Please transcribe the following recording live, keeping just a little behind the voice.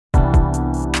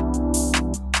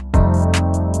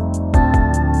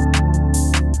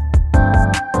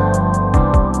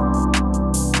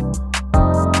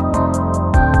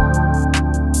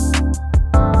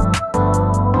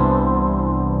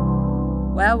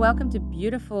welcome to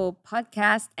Beautiful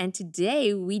Podcast. And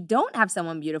today we don't have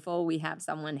someone beautiful, we have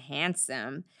someone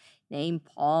handsome named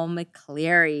Paul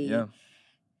McCleary. Yeah.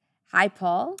 Hi,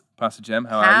 Paul. Pastor Jem,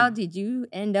 how are How you? did you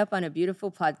end up on a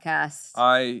Beautiful Podcast?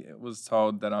 I was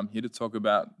told that I'm here to talk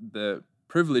about the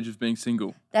privilege of being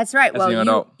single. That's right. as a Well, young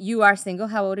adult. you are single.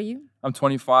 How old are you? I'm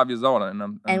 25 years old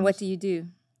and And what do you do?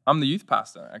 I'm the youth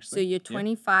pastor, So actually. you're Yeah.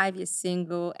 25, you're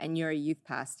single, and you're a youth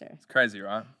pastor. It's crazy,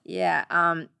 right? Yeah.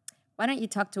 Why don't you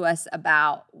talk to us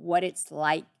about what it's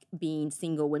like being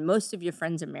single when most of your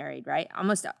friends are married, right?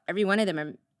 Almost every one of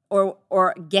them are,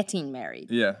 or getting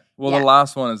married. Yeah. Well, Yeah. the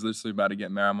last one is literally about to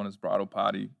get married. I'm on his bridal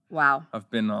party. Wow. I've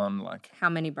been on How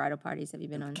many bridal parties have you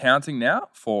been on? counting now,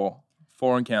 four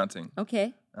and counting.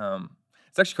 Okay.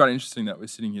 It's actually quite interesting that we're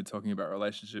sitting here talking about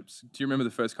relationships. Do you remember the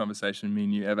first conversation me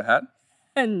and you ever had?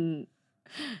 And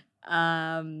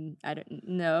I don't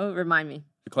know. Remind me.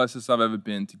 The closest I've ever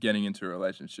been to getting into a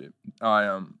relationship.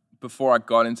 Before I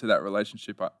got into that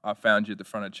relationship, I found you at the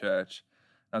front of church.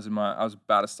 I was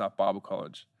about to start Bible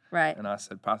college, Right. and I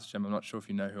said, Pastor Jem, I'm not sure if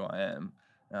you know who I am.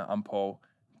 I'm Paul.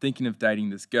 Thinking of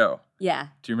dating this girl. Yeah.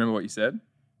 Do you remember what you said?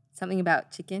 Something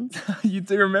about chickens. You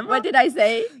do remember? What did I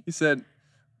say? You said,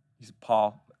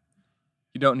 Paul,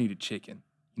 you don't need a chicken.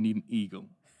 You need an eagle.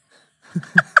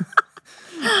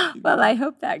 Well, I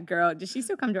hope that girl, does she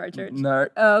still come to our church? No.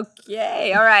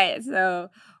 Okay. All right. So,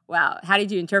 wow. How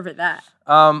did you interpret that?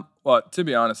 Well, to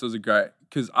be honest, it was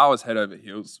because I was head over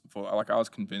heels for, I was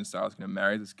convinced I was going to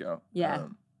marry this girl. Yeah.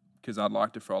 Because I'd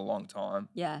liked her for a long time.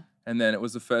 Yeah. And then it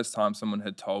was the first time someone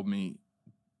had told me,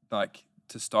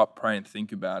 to stop, pray, and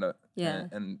think about it. Yeah.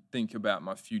 And think about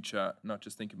my future, not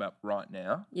just think about right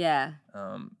now. Yeah.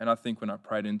 And I think when I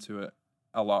prayed into it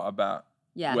a lot about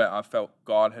Yeah. where I felt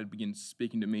God had begun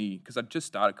speaking to me, because I just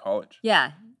started college.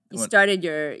 Yeah. You When- started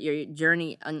your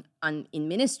journey in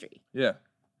ministry. Yeah.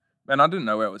 And I didn't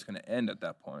know where it was going to end at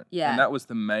that point. Yeah. And that was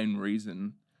the main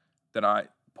reason that I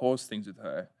paused things with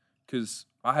her, because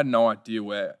I had no idea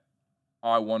where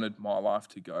I wanted my life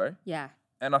to go. Yeah.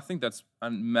 And I think that's a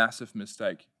massive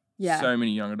mistake Yeah. so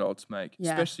many young adults make,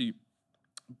 Yeah. especially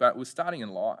but we're starting in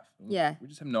life. Yeah. We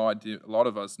just have no idea. A lot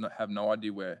of us have no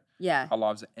idea where Yeah. our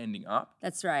lives are ending up.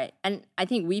 That's right. And I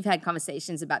think we've had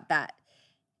conversations about that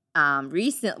not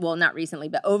recently,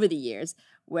 but over the years,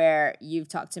 where you've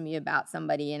talked to me about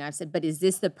somebody and I've said, but is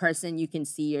this the person you can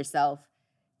see yourself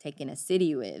taking a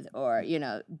city with, or,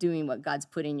 doing what God's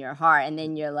put in your heart? And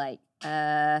then you're like,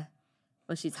 well,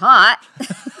 she's hot.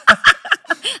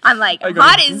 I'm like,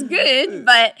 hot is good,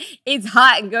 but it's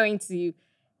hot and going to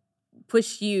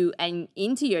push you and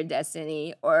into your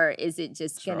destiny, or is it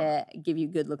just Sure. gonna give you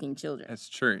good looking children? It's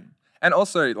true. And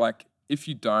also, if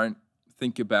you don't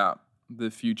think about the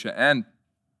future and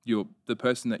the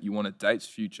person that you want to date's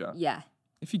future, Yeah,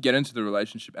 if you get into the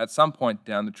relationship, at some point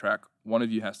down the track, one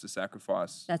of you has to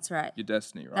sacrifice that's right. your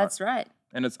destiny, right? That's right.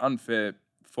 And it's unfair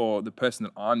for the person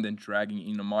that I'm then dragging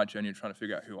in on my journey of trying to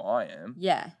figure out who I am,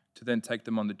 Yeah, to then take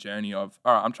them on the journey of,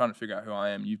 all right, I'm trying to figure out who I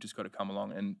am. You've just got to come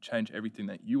along and change everything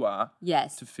that you are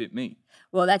yes. to fit me.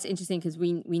 Well, that's interesting because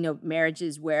we know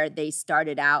marriages where they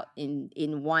started out in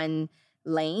one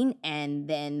lane and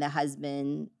then the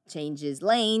husband changes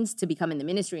lanes to become in the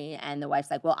ministry, and the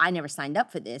wife's like, well, I never signed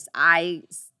up for this. I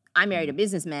married a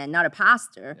businessman, not a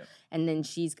pastor. Yep. And then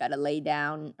she's got to lay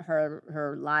down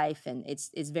her life, and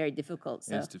it's very difficult.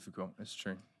 So It's difficult. It's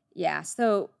true. yeah.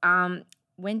 So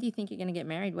when do you think you're gonna get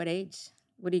married? What age?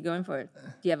 What are you going for? Do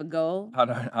you have a goal? I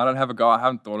don't have a goal. I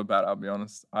haven't thought about it, I'll be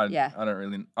honest. Yeah. I don't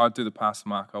really. I'll do the pastor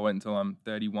mark. I'll wait until I'm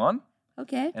 31,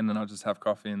 Okay. and then I'll just have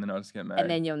coffee, and then I'll just get married. And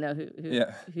then you'll know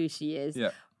Yeah. who she is.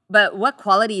 Yeah. But what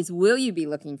qualities will you be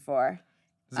looking for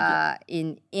This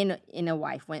is in a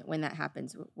wife when that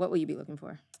happens? What will you be looking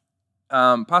for?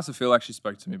 Pastor Phil actually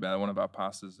spoke to me about it, one of our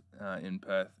pastors in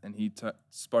Perth, and he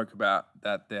spoke about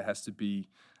that there has to be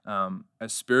a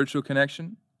spiritual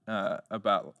connection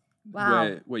about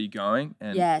Wow. where you're going,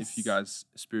 and Yes. if you guys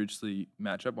spiritually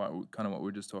match up, kind of what we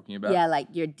were just talking about. Yeah, like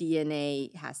your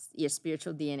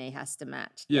spiritual DNA has to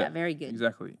match. Yeah, very good.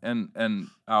 Exactly. And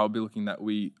I'll be looking that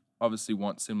we obviously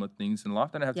want similar things in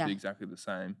life. They don't have to Yeah. be exactly the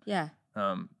same. Yeah.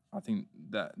 I think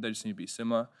that they just need to be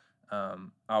similar.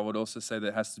 I would also say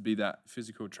there has to be that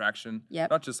physical attraction. Yep.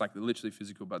 Not just literally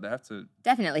physical, but they have to.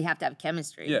 Definitely have to have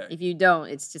chemistry. Yeah. If you don't,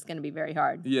 it's just going to be very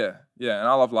hard. Yeah. And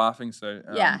I love laughing, so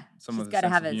Yeah. someone She's with got to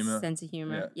sense have of a humor. sense of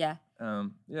humor. Yeah.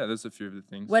 There's a few of the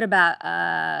things. What about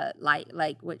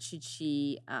what should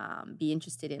she be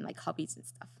interested in, like hobbies and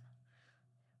stuff?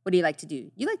 What do you like to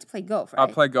do? You like to play golf, right?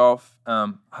 I play golf.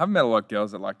 I haven't met a lot of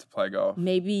girls that like to play golf.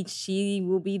 Maybe she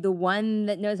will be the one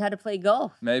that knows how to play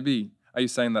golf. Maybe. Are you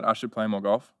saying that I should play more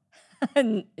golf?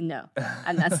 No,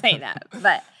 I'm not saying that,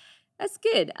 but that's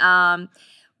good.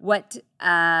 What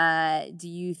do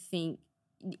you think?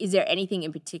 Is there anything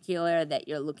in particular that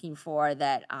you're looking for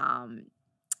that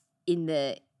in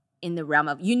the realm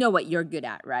of, you know what you're good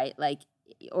at, right? Like,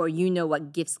 or you know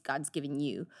what gifts God's given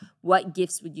you. What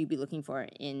gifts would you be looking for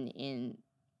in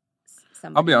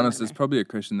somebody? I'll be you wanna honest, it's marry? probably a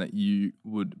question that you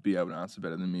would be able to answer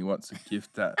better than me. What's a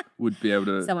gift that would be able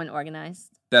to? Someone organized.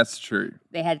 That's true.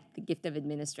 They had the gift of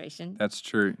administration. That's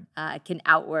true. Can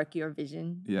outwork your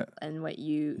vision. Yeah. And what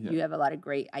you Yeah. have a lot of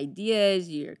great ideas.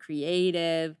 You're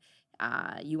creative.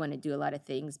 You want to do a lot of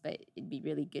things, but it'd be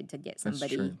really good to get That's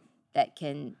somebody true. that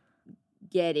can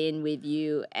get in with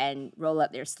you and roll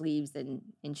up their sleeves and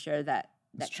ensure that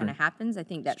That's kind true. of happens. I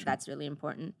think That's true. that's really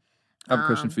important. I have a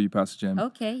question Um, for you, Pastor Jem.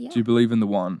 Okay, yeah. Do you believe in the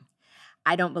one?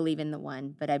 I don't believe in the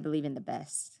one, but I believe in the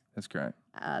best. That's great.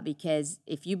 Because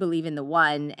if you believe in the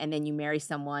one and then you marry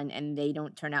someone and they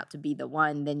don't turn out to be the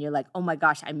one, then you're like, oh my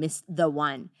gosh, I missed the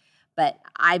one. But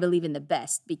I believe in the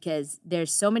best because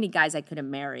there's so many guys I could have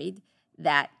married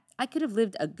that I could have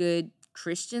lived a good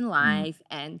Christian life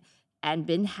and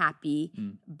been happy,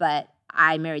 but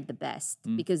I married the best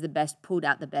because the best pulled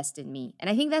out the best in me. And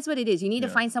I think that's what it is. You need to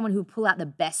Yeah. find someone who pull out the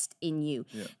best in you,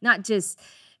 Yeah. not just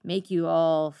make you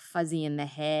all fuzzy in the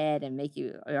head and make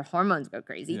your hormones go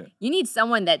crazy. Yeah. You need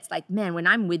someone that's like, man, when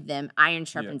I'm with them, iron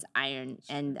sharpens iron.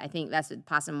 And I think that's what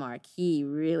Pastor Mark, he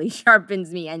really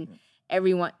sharpens me. And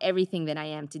everything that I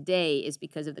am today is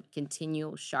because of the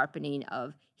continual sharpening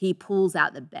of, he pulls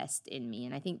out the best in me.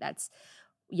 And I think that's,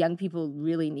 young people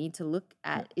really need to look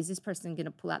at, is this person going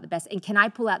to pull out the best? And can I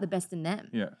pull out the best in them?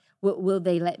 Yeah. Will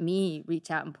they let me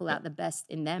reach out and pull out the best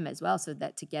in them as well, so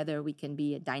that together we can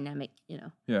be a dynamic,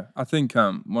 Yeah. I think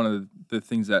one of the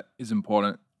things that is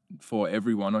important for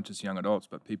everyone, not just young adults,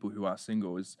 but people who are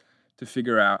single, is to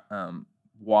figure out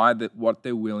what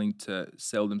they're willing to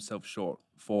sell themselves short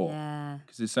for. Yeah.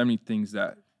 Because there's so many things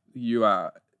that you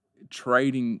are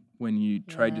trading when you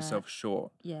trade Yeah. yourself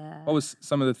short. Yeah. What was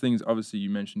some of the things? Obviously, you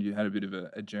mentioned you had a bit of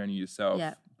a journey yourself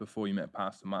Yeah. before you met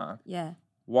Pastor Mark. Yeah.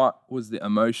 What was the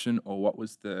emotion, or what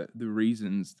was the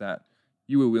reasons that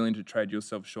you were willing to trade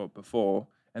yourself short before?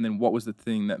 And then what was the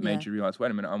thing that made Yeah. you realize,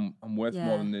 wait a minute, I'm worth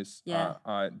more than this. Yeah.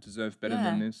 I deserve better Yeah.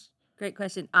 than this. Great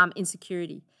question.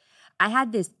 Insecurity. I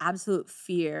had this absolute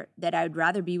fear that I would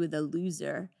rather be with a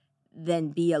loser than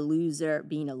be a loser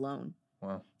being alone.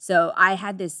 Wow. So I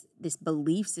had this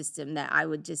belief system that I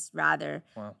would just rather,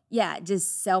 Wow.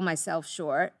 just sell myself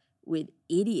short with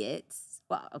idiots.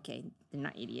 Well, okay, they're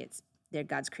not idiots. They're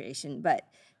God's creation, but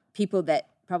people that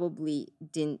probably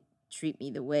didn't treat me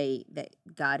the way that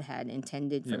God had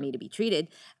intended for Yeah. me to be treated,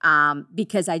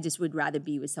 because I just would rather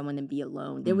be with someone than be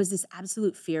alone. There was this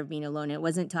absolute fear of being alone. And it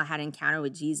wasn't until I had an encounter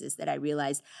with Jesus that I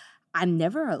realized I'm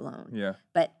never alone. Yeah.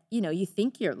 But, you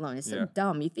think you're alone. It's so Yeah.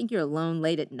 dumb. You think you're alone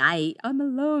late at night. I'm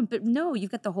alone. But no,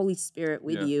 you've got the Holy Spirit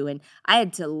with Yeah. you. And I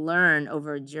had to learn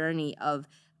over a journey of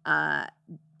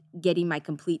getting my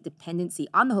complete dependency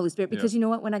on the Holy Spirit. Because you know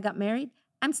what? When I got married,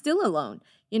 I'm still alone.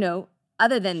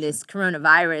 Other than this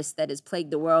coronavirus that has plagued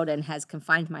the world and has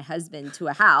confined my husband to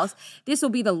a house, this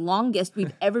will be the longest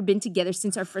we've ever been together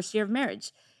since our first year of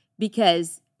marriage,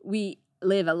 because we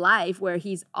live a life where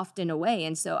he's often away.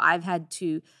 And so I've had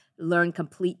to learn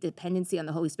complete dependency on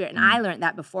the Holy Spirit. And I learned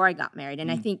that before I got married.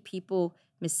 And I think people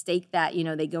mistake that,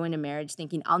 they go into marriage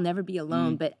thinking, I'll never be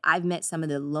alone. But I've met some of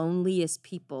the loneliest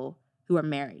people who are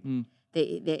married.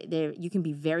 You can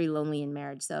be very lonely in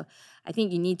marriage. So I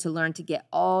think you need to learn to get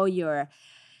all your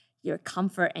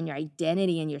comfort and your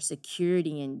identity and your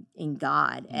security in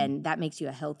God, and that makes you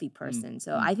a healthy person.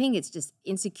 So I think it's just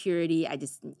insecurity.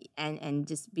 And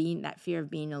just being that fear of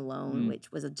being alone,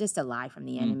 which was just a lie from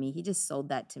the enemy. He just sold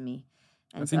that to me.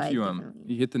 And I think you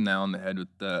definitely, hit the nail on the head with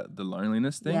the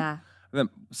loneliness thing. yeah, Then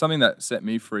something that set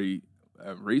me free,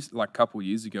 like a couple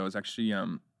years ago, is actually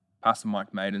Pastor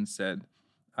Mike Maiden said.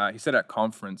 He said at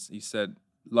conference, he said,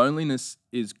 loneliness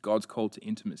is God's call to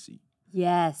intimacy.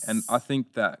 yes, And I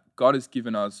think that God has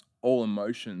given us all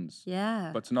emotions,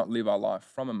 yeah, but to not live our life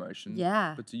from emotions,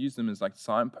 yeah. but to use them as like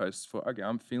signposts for, okay,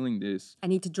 I'm feeling this. I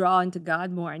need to draw into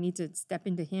God more. I need to step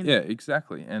into Him. Yeah,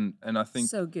 exactly. And I think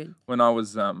So good. when I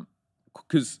was,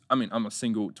 because I'm a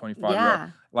single 25-year-old, Yeah,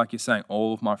 like you're saying,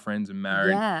 all of my friends are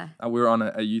married. yeah. We were on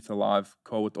a Youth Alive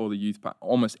call with all the youth, but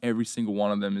almost every single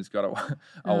one of them has got a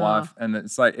Oh. wife. And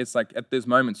it's like at there's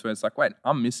moments where it's like, wait,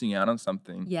 I'm missing out on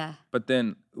something. Yeah, But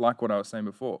then, like what I was saying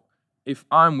before, if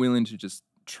I'm willing to just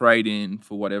trade in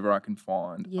for whatever I can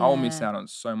find, I'll miss Yeah. out on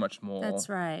so much more. That's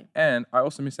right. And I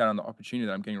also miss out on the opportunity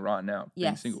that I'm getting right now being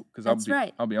Yes, single. Because that's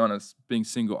right. I'll be honest, being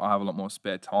single, I have a lot more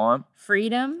spare time.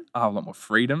 Freedom. I have a lot more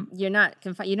freedom. You're not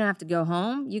confined. You don't have to go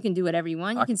home. You can do whatever you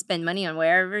want. You can spend money on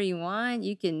wherever you want.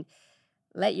 You can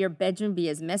let your bedroom be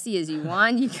as messy as you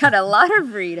want. You got a lot of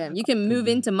freedom. You can move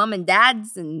into mom and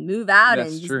dad's and move out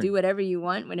That's and just true. do whatever you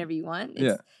want whenever you want.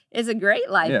 Yeah. It's a great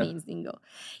life Yeah. being single.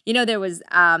 You know, there was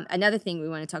another thing we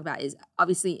want to talk about is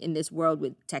obviously in this world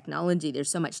with technology, there's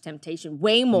so much temptation,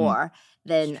 way more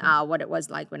than what it was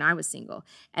like when I was single.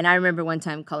 And I remember one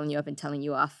time calling you up and telling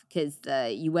you off because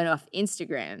you went off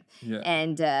Instagram. Yeah.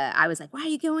 And I was like, why are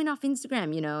you going off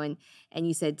Instagram? You know, and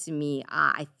you said to me,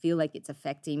 I feel like it's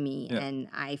affecting me and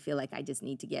I feel like I just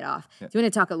need to get off. Yeah. Do you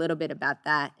want to talk a little bit about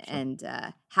that and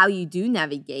how you do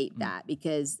navigate that?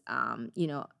 Because, you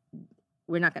know,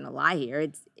 we're not going to lie here.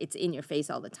 It's in your face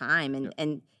all the time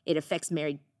and it affects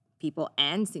married people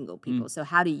and single people. So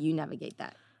how do you navigate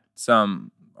that? It's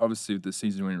obviously with the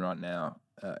season we're in right now,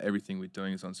 everything we're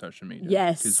doing is on social media.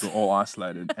 Yes. Because we're all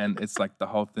isolated and it's like the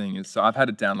whole thing is, so I've had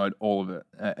to download all of it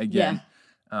again.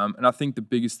 And I think the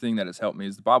biggest thing that has helped me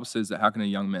is the Bible says that how can a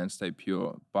young man stay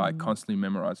pure? By constantly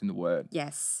memorizing the word.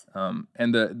 Yes.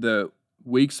 And the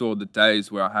weeks or the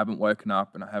days where I haven't woken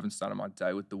up and I haven't started my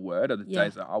day with the word are the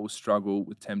days that I will struggle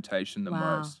with temptation the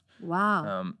most.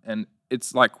 Wow. And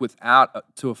it's like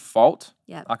without to a fault,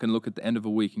 Yep. I can look at the end of a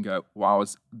week and go, wow,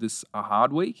 is this a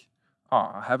hard week? Oh,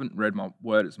 I haven't read my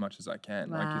word as much as I can.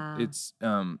 Wow. Like it's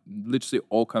literally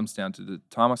all comes down to the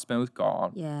time I spend with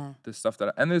God, Yeah. the stuff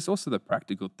and there's also the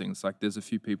practical things. Like there's a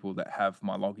few people that have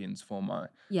my logins for my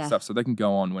Yeah. stuff, so they can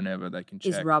go on whenever they can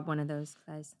check. Is Rob one of those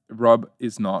guys? Rob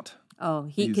is not.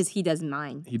 Oh, because he doesn't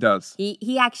mind. He does.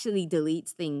 He actually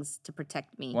deletes things to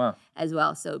protect me Wow. as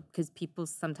well. So because people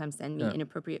sometimes send me Yeah.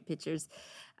 inappropriate pictures,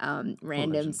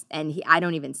 randoms, and I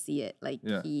don't even see it. Like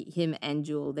Yeah. him and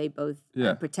Jewel, they both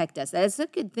protect us. That's a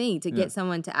good thing to get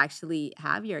someone to actually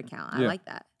have your account. I like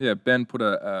that. Yeah, Ben put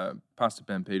Pastor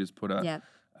Ben Peters put a Yep.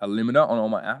 limiter on all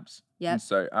my apps. Yep. And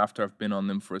so after I've been on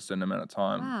them for a certain amount of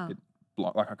time, Wow. it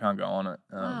like I can't go on it.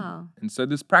 Wow. And so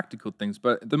there's practical things,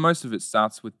 but the most of it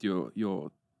starts with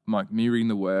your like me reading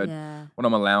the word, Yeah. what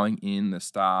I'm allowing in the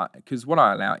start, because what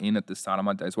I allow in at the start of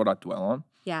my day is what I dwell on.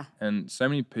 Yeah. And so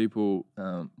many people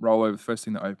roll over the first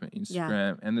thing they open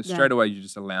Instagram, and then straight away you're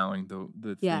just allowing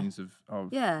the things of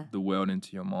the world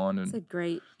into your mind. And That's a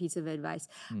great piece of advice.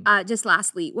 Just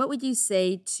lastly, what would you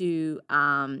say to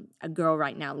a girl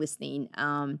right now listening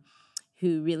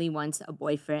who really wants a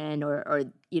boyfriend or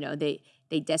you know, they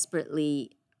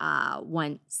desperately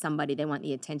want somebody, they want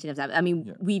the attention of that. I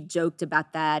mean, we've joked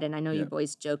about that, and I know you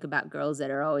boys joke about girls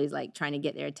that are always like trying to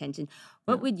get their attention.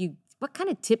 What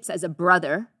kind of tips as a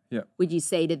brother would you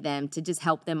say to them to just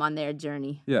help them on their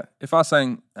journey? Yeah. If I was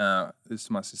saying this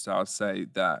to my sister, I would say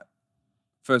that,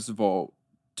 first of all,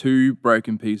 2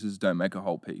 broken pieces don't make a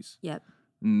whole piece. Yep.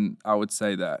 And I would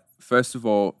say that, first of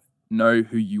all, know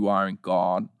who you are in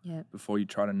God before you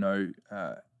try to know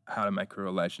how to make a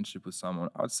relationship with someone.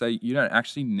 I would say you don't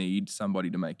actually need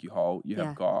somebody to make you whole. You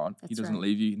have God. He doesn't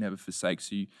leave you. He never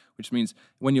forsakes you, which means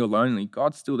when you're lonely,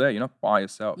 God's still there. You're not by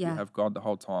yourself. You have God the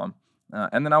whole time.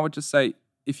 And then I would just say,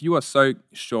 if you are so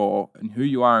sure in who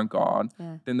you are in God,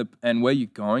 then and where you're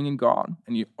going in God,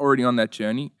 and you're already on that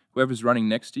journey, whoever's running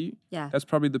next to you, that's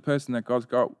probably the person that God's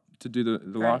got to do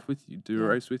the life with you, do a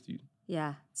race with you.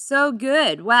 Yeah. So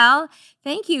good. Well,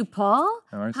 thank you, Paul,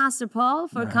 No worries. Pastor Paul,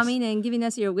 for coming and giving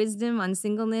us your wisdom on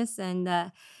singleness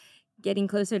and getting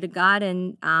closer to God.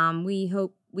 And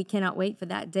we cannot wait for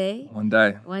that day. One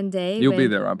day. One day. You'll be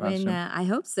there, right, Pastor? I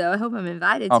hope so. I hope I'm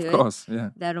invited to it. Of course,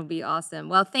 yeah. That'll be awesome.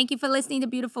 Well, thank you for listening to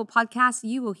Beautiful Podcast.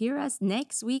 You will hear us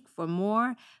next week for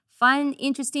more fun,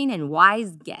 interesting, and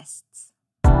wise guests.